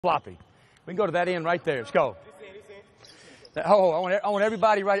Floppy. We can go to that end right there. Let's go. Oh, I want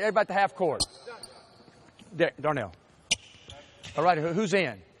everybody at the half court. There, Darnell. All right, who's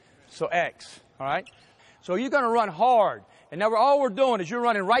in? So X. All right. So you're going to run hard. And now all we're doing is you're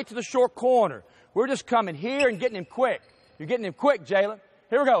running right to the short corner. We're just coming here and getting him quick. You're getting him quick, Jalen.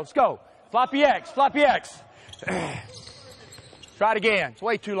 Here we go. Let's go. Floppy X. Floppy X. Try it again. It's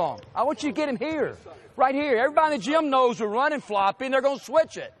way too long. I want you to get him here. Right here. Everybody in the gym knows we're running floppy, and they're going to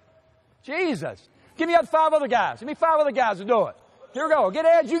switch it. Jesus. Give me 5 other guys. Give me 5 other guys to do it. Here we go. Get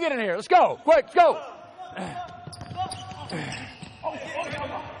Ed. You get in here. Let's go. Quick. Let's go.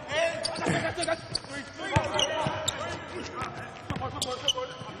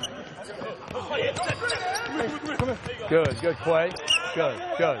 Good. Good play. Good.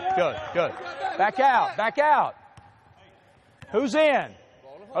 Back out. Back out. Who's in?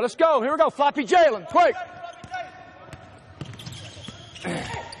 Oh, let's go. Here we go. Floppy Jalen. Quick.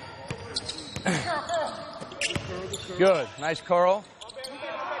 Good. Nice curl.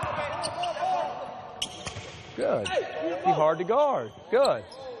 Good. Be hard to guard. Good.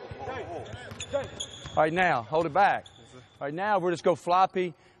 All right, now, hold it back. All right, now we're just go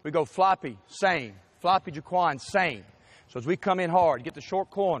floppy. We go floppy, same. Floppy, Jaquan, same. So as we come in hard, get the short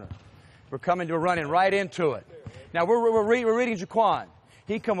corner. We're running right into it. Now we're reading Jaquan.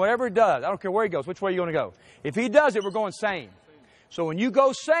 He come whatever he does. I don't care where he goes. Which way you want to go? If he does it, we're going same. So when you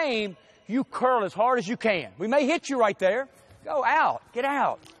go same, you curl as hard as you can. We may hit you right there. Go out. Get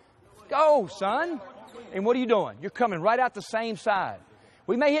out. Go, son. And what are you doing? You're coming right out the same side.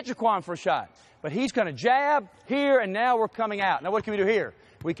 We may hit Jaquan for a shot, but he's going to jab here, and now we're coming out. Now what can we do here?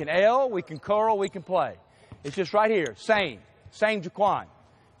 We can L, we can curl, we can play. It's just right here. Same. Same Jaquan.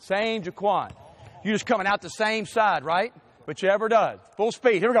 Same Jaquan. You're just coming out the same side, right? Whichever does. Full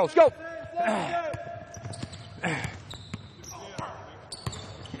speed. Here we go. Let's go.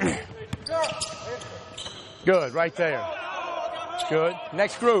 Good. Right there. Good.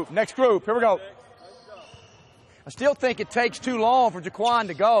 Next group. Next group. Here we go. I still think it takes too long for Jaquan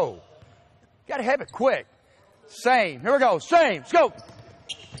to go. You got to have it quick. Same. Here we go. Same. Let's go.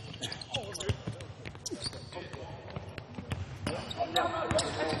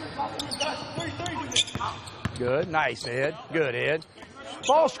 Good. Nice, Ed. Good, Ed.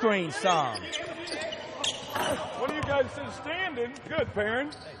 Ball screen some. One of you guys said standing. Good, Perrin.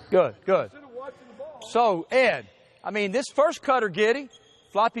 Good. So, Ed, I mean, this first cutter, Giddy,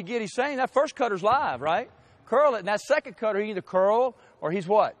 Floppy Giddy saying that first cutter's live, right? Curl it, and that second cutter, he either curl or he's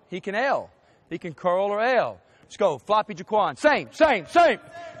what? He can L. He can curl or L. Let's go. Floppy Jaquan. Same.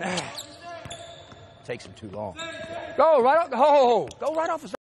 Takes him too long. Go right off. Oh, go right off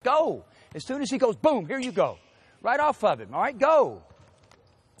his. Go. As soon as he goes, boom, here you go. Right off of him. All right, go.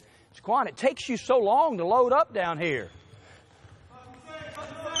 Jaquan, it takes you so long to load up down here.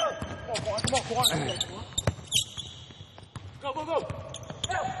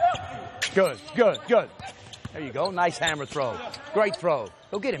 Go. Good. There you go. Nice hammer throw. Great throw.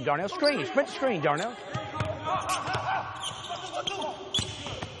 Go get him, Darnell. Screen. Sprint the screen, Darnell.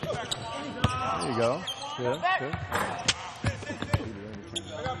 There you go.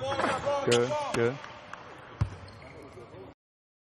 Good.